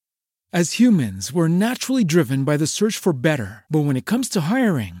As humans, we're naturally driven by the search for better. But when it comes to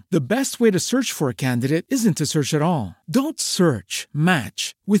hiring, the best way to search for a candidate isn't to search at all. Don't search,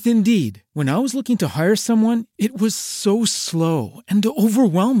 match with Indeed. When I was looking to hire someone, it was so slow and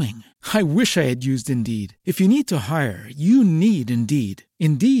overwhelming. I wish I had used Indeed. If you need to hire, you need Indeed.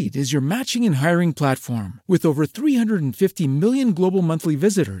 Indeed is your matching and hiring platform with over 350 million global monthly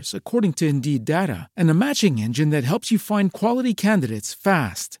visitors, according to Indeed data, and a matching engine that helps you find quality candidates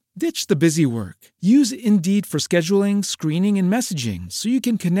fast. Ditch the busy work. Use Indeed for scheduling, screening, and messaging so you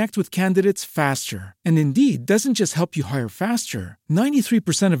can connect with candidates faster. And Indeed doesn't just help you hire faster.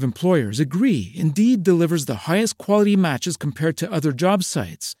 93% of employers agree Indeed delivers the highest quality matches compared to other job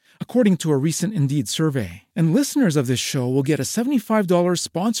sites, according to a recent Indeed survey. And listeners of this show will get a $75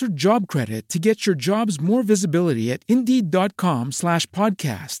 sponsored job credit to get your jobs more visibility at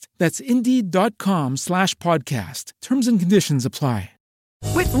Indeed.com/podcast. That's Indeed.com/podcast. Terms and conditions apply.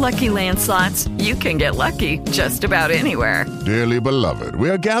 With Lucky Land Slots, you can get lucky just about anywhere. Dearly beloved,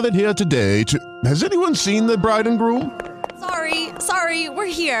 we are gathered here today to... Has anyone seen the bride and groom? Sorry, we're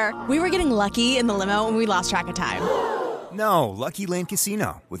here. We were getting lucky in the limo and we lost track of time. No, Lucky Land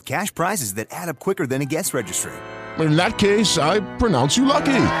Casino, with cash prizes that add up quicker than a guest registry. In that case, I pronounce you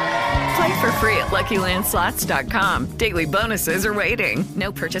lucky. Play for free at LuckyLandSlots.com. Daily bonuses are waiting.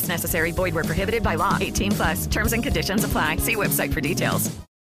 No purchase necessary. Void where prohibited by law. 18+. Terms and conditions apply. See website for details.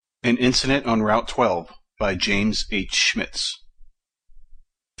 An Incident on Route 12 by James H. Schmitz.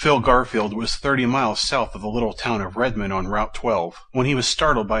 Phil Garfield was 30 miles south of the little town of Redmond on Route 12 when he was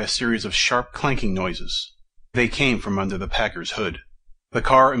startled by a series of sharp clanking noises. They came from under the Packard's hood. The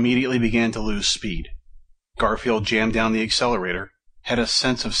car immediately began to lose speed. Garfield jammed down the accelerator, had a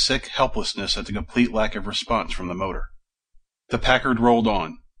sense of sick helplessness at the complete lack of response from the motor. The Packard rolled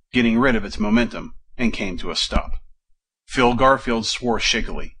on, getting rid of its momentum, and came to a stop. Phil Garfield swore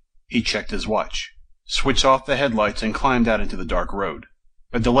shakily. He checked his watch, switched off the headlights, and climbed out into the dark road.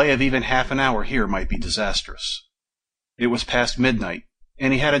 A delay of even half an hour here might be disastrous. It was past midnight,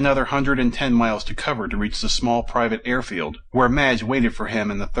 and he had another 110 miles to cover to reach the small private airfield where Madge waited for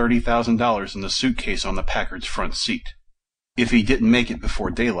him and the $30,000 in the suitcase on the Packard's front seat. If he didn't make it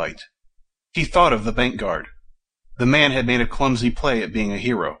before daylight. He thought of the bank guard. The man had made a clumsy play at being a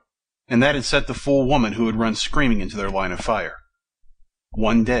hero, and that had set the fool woman who had run screaming into their line of fire.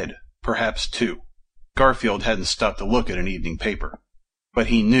 One dead, perhaps two. Garfield hadn't stopped to look at an evening paper, but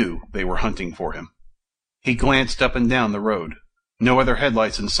he knew they were hunting for him. He glanced up and down the road. No other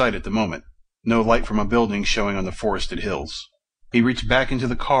headlights in sight at the moment, no light from a building showing on the forested hills. He reached back into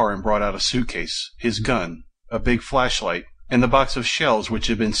the car and brought out a suitcase, his gun, a big flashlight, and the box of shells which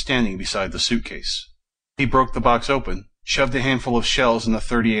had been standing beside the suitcase. He broke the box open, shoved a handful of shells and the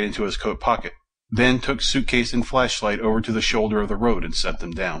 .38 into his coat pocket, then took suitcase and flashlight over to the shoulder of the road and set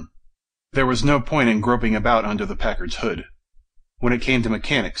them down. There was no point in groping about under the Packard's hood. When it came to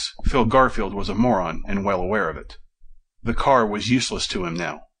mechanics, Phil Garfield was a moron and well aware of it. The car was useless to him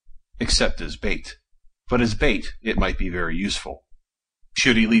now, except as bait. But as bait, it might be very useful.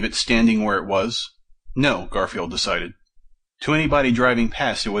 Should he leave it standing where it was? No, Garfield decided. To anybody driving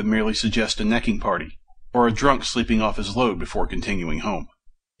past, it would merely suggest a necking party, or a drunk sleeping off his load before continuing home.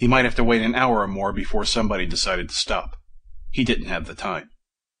 He might have to wait an hour or more before somebody decided to stop. He didn't have the time.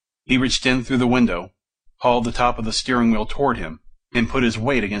 He reached in through the window, hauled the top of the steering wheel toward him, and put his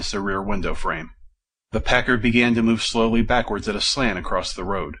weight against the rear window frame. The Packard began to move slowly backwards at a slant across the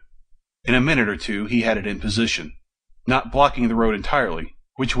road. In a minute or two he had it in position, not blocking the road entirely,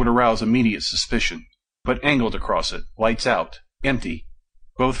 which would arouse immediate suspicion, but angled across it, lights out, empty,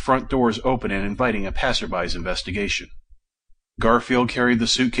 both front doors open and inviting a passerby's investigation. Garfield carried the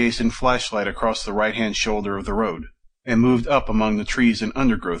suitcase and flashlight across the right-hand shoulder of the road, and moved up among the trees and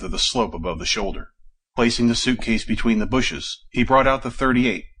undergrowth of the slope above the shoulder. Placing the suitcase between the bushes, he brought out the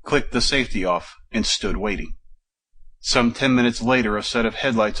 .38, clicked the safety off, and stood waiting. Some 10 minutes later a set of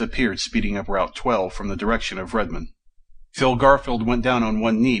headlights appeared speeding up Route 12 from the direction of Redmond. Phil Garfield went down on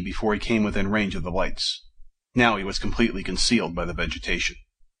one knee before he came within range of the lights. Now he was completely concealed by the vegetation.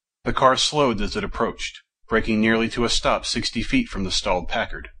 The car slowed as it approached, braking nearly to a stop 60 feet from the stalled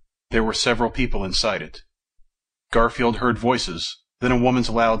Packard. There were several people inside it. Garfield heard voices, then a woman's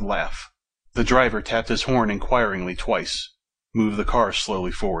loud laugh. The driver tapped his horn inquiringly twice, moved the car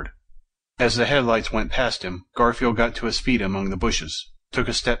slowly forward. As the headlights went past him, Garfield got to his feet among the bushes, took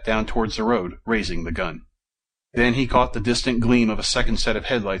a step down towards the road, raising the gun. Then he caught the distant gleam of a second set of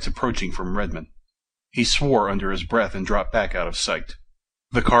headlights approaching from Redmond. He swore under his breath and dropped back out of sight.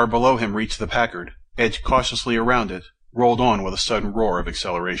 The car below him reached the Packard, edged cautiously around it, rolled on with a sudden roar of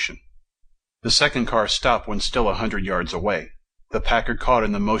acceleration. The second car stopped when still 100 yards away, the Packard caught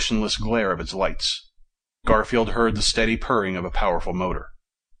in the motionless glare of its lights. Garfield heard the steady purring of a powerful motor.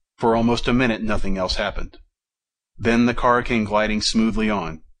 For almost a minute nothing else happened. Then the car came gliding smoothly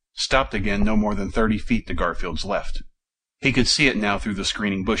on, stopped again no more than 30 feet to Garfield's left. He could see it now through the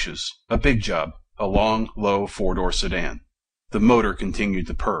screening bushes, a big job, a long, low four-door sedan. The motor continued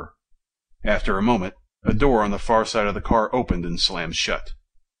to purr. After a moment, a door on the far side of the car opened and slammed shut.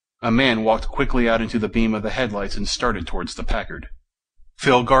 A man walked quickly out into the beam of the headlights and started towards the Packard.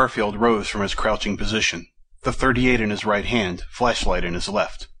 Phil Garfield rose from his crouching position, the .38 in his right hand, flashlight in his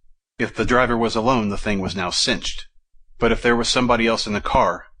left. If the driver was alone, the thing was now cinched. But if there was somebody else in the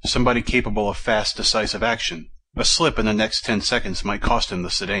car, somebody capable of fast, decisive action, a slip in the next 10 seconds might cost him the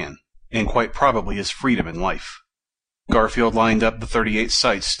sedan, and quite probably his freedom and life. Garfield lined up the .38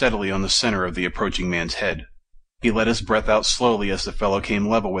 sights steadily on the center of the approaching man's head. He let his breath out slowly as the fellow came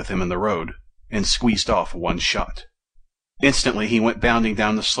level with him in the road, and squeezed off one shot. Instantly he went bounding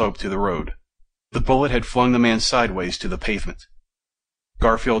down the slope to the road. The bullet had flung the man sideways to the pavement.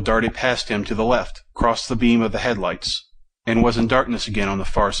 Garfield darted past him to the left, crossed the beam of the headlights, and was in darkness again on the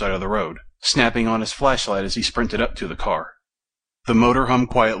far side of the road, snapping on his flashlight as he sprinted up to the car. The motor hummed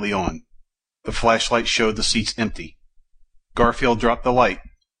quietly on. The flashlight showed the seats empty. Garfield dropped the light,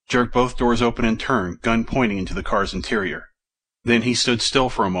 jerked both doors open and turned, gun pointing into the car's interior. Then he stood still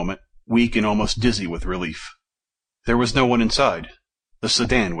for a moment, weak and almost dizzy with relief. There was no one inside. The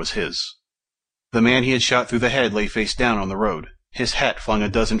sedan was his. The man he had shot through the head lay face down on the road, his hat flung a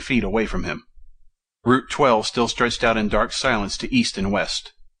dozen feet away from him. Route 12 still stretched out in dark silence to east and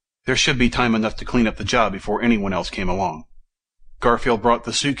west. There should be time enough to clean up the job before anyone else came along. Garfield brought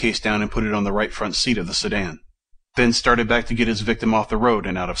the suitcase down and put it on the right front seat of the sedan, then started back to get his victim off the road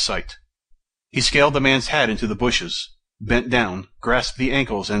and out of sight. He scaled the man's hat into the bushes, bent down, grasped the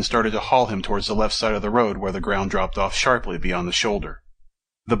ankles, and started to haul him towards the left side of the road where the ground dropped off sharply beyond the shoulder.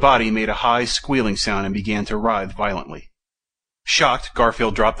 The body made a high, squealing sound and began to writhe violently. Shocked,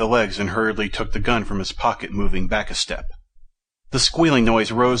 Garfield dropped the legs and hurriedly took the gun from his pocket, moving back a step. The squealing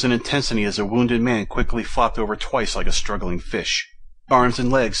noise rose in intensity as a wounded man quickly flopped over twice like a struggling fish, arms and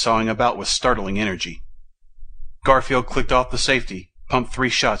legs sawing about with startling energy. Garfield clicked off the safety, pumped 3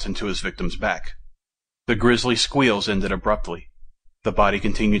 shots into his victim's back. The grisly squeals ended abruptly. The body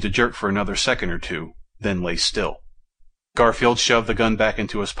continued to jerk for another second or two, then lay still. Garfield shoved the gun back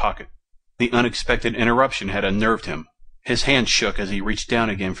into his pocket. The unexpected interruption had unnerved him. His hand shook as he reached down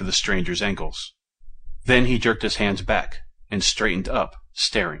again for the stranger's ankles. Then he jerked his hands back and straightened up,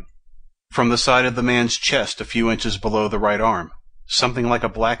 staring. From the side of the man's chest a few inches below the right arm, something like a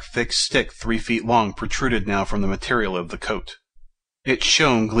black thick stick 3 feet long protruded now from the material of the coat. It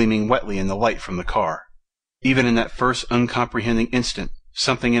shone gleaming wetly in the light from the car. Even in that first uncomprehending instant,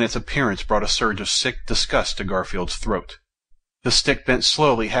 something in its appearance brought a surge of sick disgust to Garfield's throat. The stick bent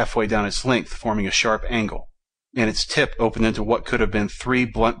slowly halfway down its length, forming a sharp angle, and its tip opened into what could have been 3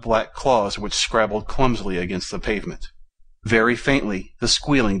 blunt black claws which scrabbled clumsily against the pavement. Very faintly, the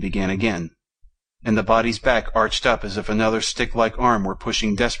squealing began again, and the body's back arched up as if another stick-like arm were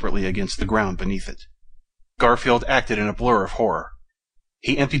pushing desperately against the ground beneath it. Garfield acted in a blur of horror.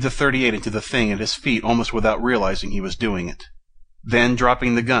 He emptied the .38 into the thing at his feet almost without realizing he was doing it. Then,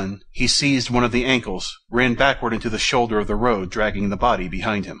 dropping the gun, he seized one of the ankles, ran backward into the shoulder of the road, dragging the body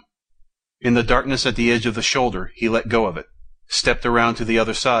behind him. In the darkness at the edge of the shoulder, he let go of it, stepped around to the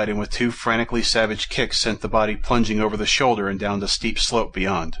other side, and with 2 frantically savage kicks sent the body plunging over the shoulder and down the steep slope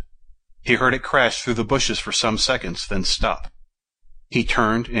beyond. He heard it crash through the bushes for some seconds, then stop. He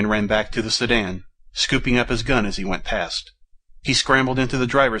turned and ran back to the sedan, scooping up his gun as he went past. He scrambled into the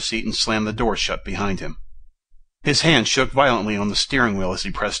driver's seat and slammed the door shut behind him. His hand shook violently on the steering wheel as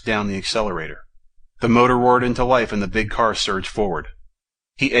he pressed down the accelerator. The motor roared into life and the big car surged forward.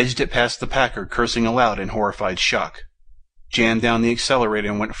 He edged it past the Packard, cursing aloud in horrified shock, jammed down the accelerator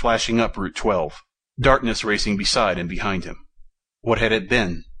and went flashing up Route 12, darkness racing beside and behind him. What had it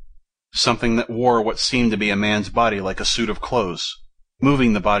been? Something that wore what seemed to be a man's body like a suit of clothes,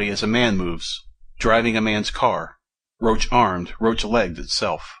 moving the body as a man moves, driving a man's car, roach-armed, roach-legged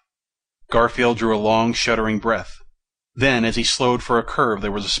itself. Garfield drew a long, shuddering breath. Then, as he slowed for a curve,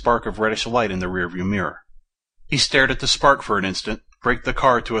 there was a spark of reddish light in the rearview mirror. He stared at the spark for an instant, braked the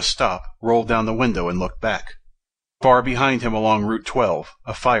car to a stop, rolled down the window, and looked back. Far behind him along Route 12,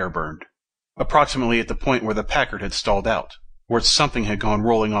 a fire burned, approximately at the point where the Packard had stalled out, where something had gone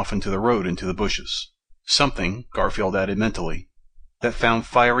rolling off into the road into the bushes. Something, Garfield added mentally, that found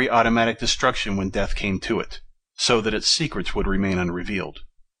fiery automatic destruction when death came to it, so that its secrets would remain unrevealed.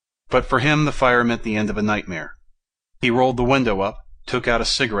 But for him the fire meant the end of a nightmare. He rolled the window up, took out a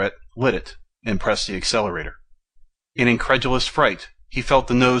cigarette, lit it, and pressed the accelerator. In incredulous fright, he felt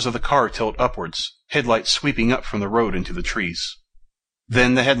the nose of the car tilt upwards, headlights sweeping up from the road into the trees.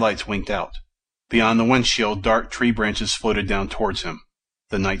 Then the headlights winked out. Beyond the windshield, dark tree branches floated down towards him,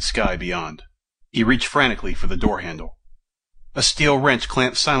 the night sky beyond. He reached frantically for the door handle. A steel wrench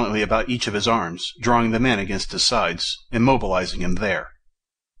clamped silently about each of his arms, drawing them in against his sides, immobilizing him there.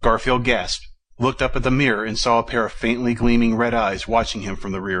 Garfield gasped, looked up at the mirror, and saw a pair of faintly gleaming red eyes watching him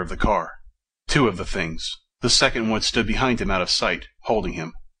from the rear of the car. Two of the things. The second one stood behind him out of sight, holding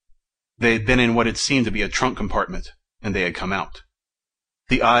him. They had been in what had seemed to be a trunk compartment, and they had come out.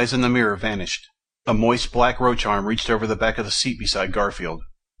 The eyes in the mirror vanished. A moist black roach arm reached over the back of the seat beside Garfield,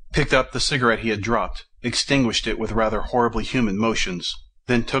 picked up the cigarette he had dropped, extinguished it with rather horribly human motions,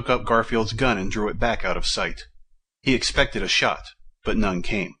 then took up Garfield's gun and drew it back out of sight. He expected a shot, but none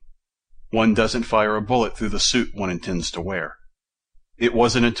came. One doesn't fire a bullet through the suit one intends to wear. It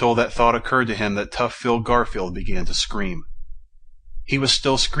wasn't until that thought occurred to him that tough Phil Garfield began to scream. He was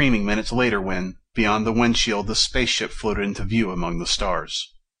still screaming minutes later when, beyond the windshield, the spaceship floated into view among the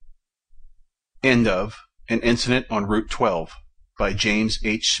stars. End of An Incident on Route 12 by James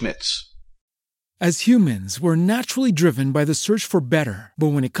H. Schmitz. As humans, we're naturally driven by the search for better. But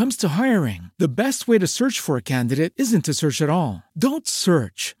when it comes to hiring, the best way to search for a candidate isn't to search at all. Don't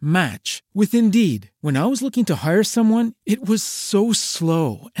search, match with Indeed. When I was looking to hire someone, it was so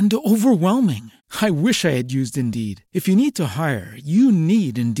slow and overwhelming. I wish I had used Indeed. If you need to hire, you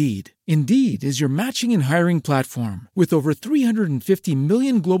need Indeed. Indeed is your matching and hiring platform with over 350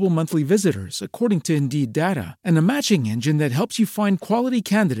 million global monthly visitors, according to Indeed data, and a matching engine that helps you find quality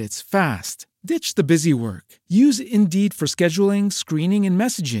candidates fast. Ditch the busy work. Use Indeed for scheduling, screening, and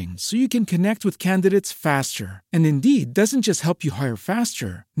messaging so you can connect with candidates faster. And Indeed doesn't just help you hire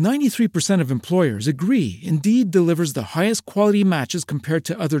faster. 93% of employers agree Indeed delivers the highest quality matches compared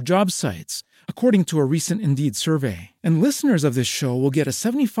to other job sites, according to a recent Indeed survey. And listeners of this show will get a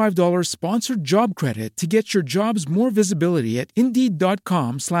 $75 sponsored job credit to get your jobs more visibility at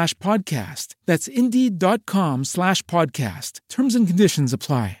Indeed.com/podcast. That's Indeed.com/podcast. Terms and conditions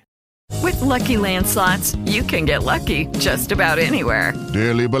apply. With Lucky Land Slots, you can get lucky just about anywhere.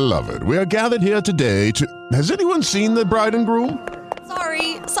 Dearly beloved, we are gathered here today to... Has anyone seen the bride and groom?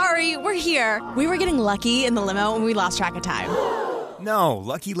 Sorry, we're here. We were getting lucky in the limo and we lost track of time. No,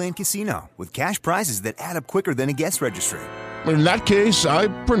 Lucky Land Casino, with cash prizes that add up quicker than a guest registry. In that case, I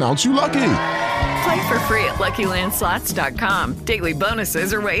pronounce you lucky. Play for free at LuckyLandSlots.com. Daily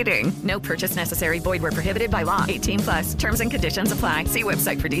bonuses are waiting. No purchase necessary. Void where prohibited by law. 18+. Terms and conditions apply. See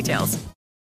website for details.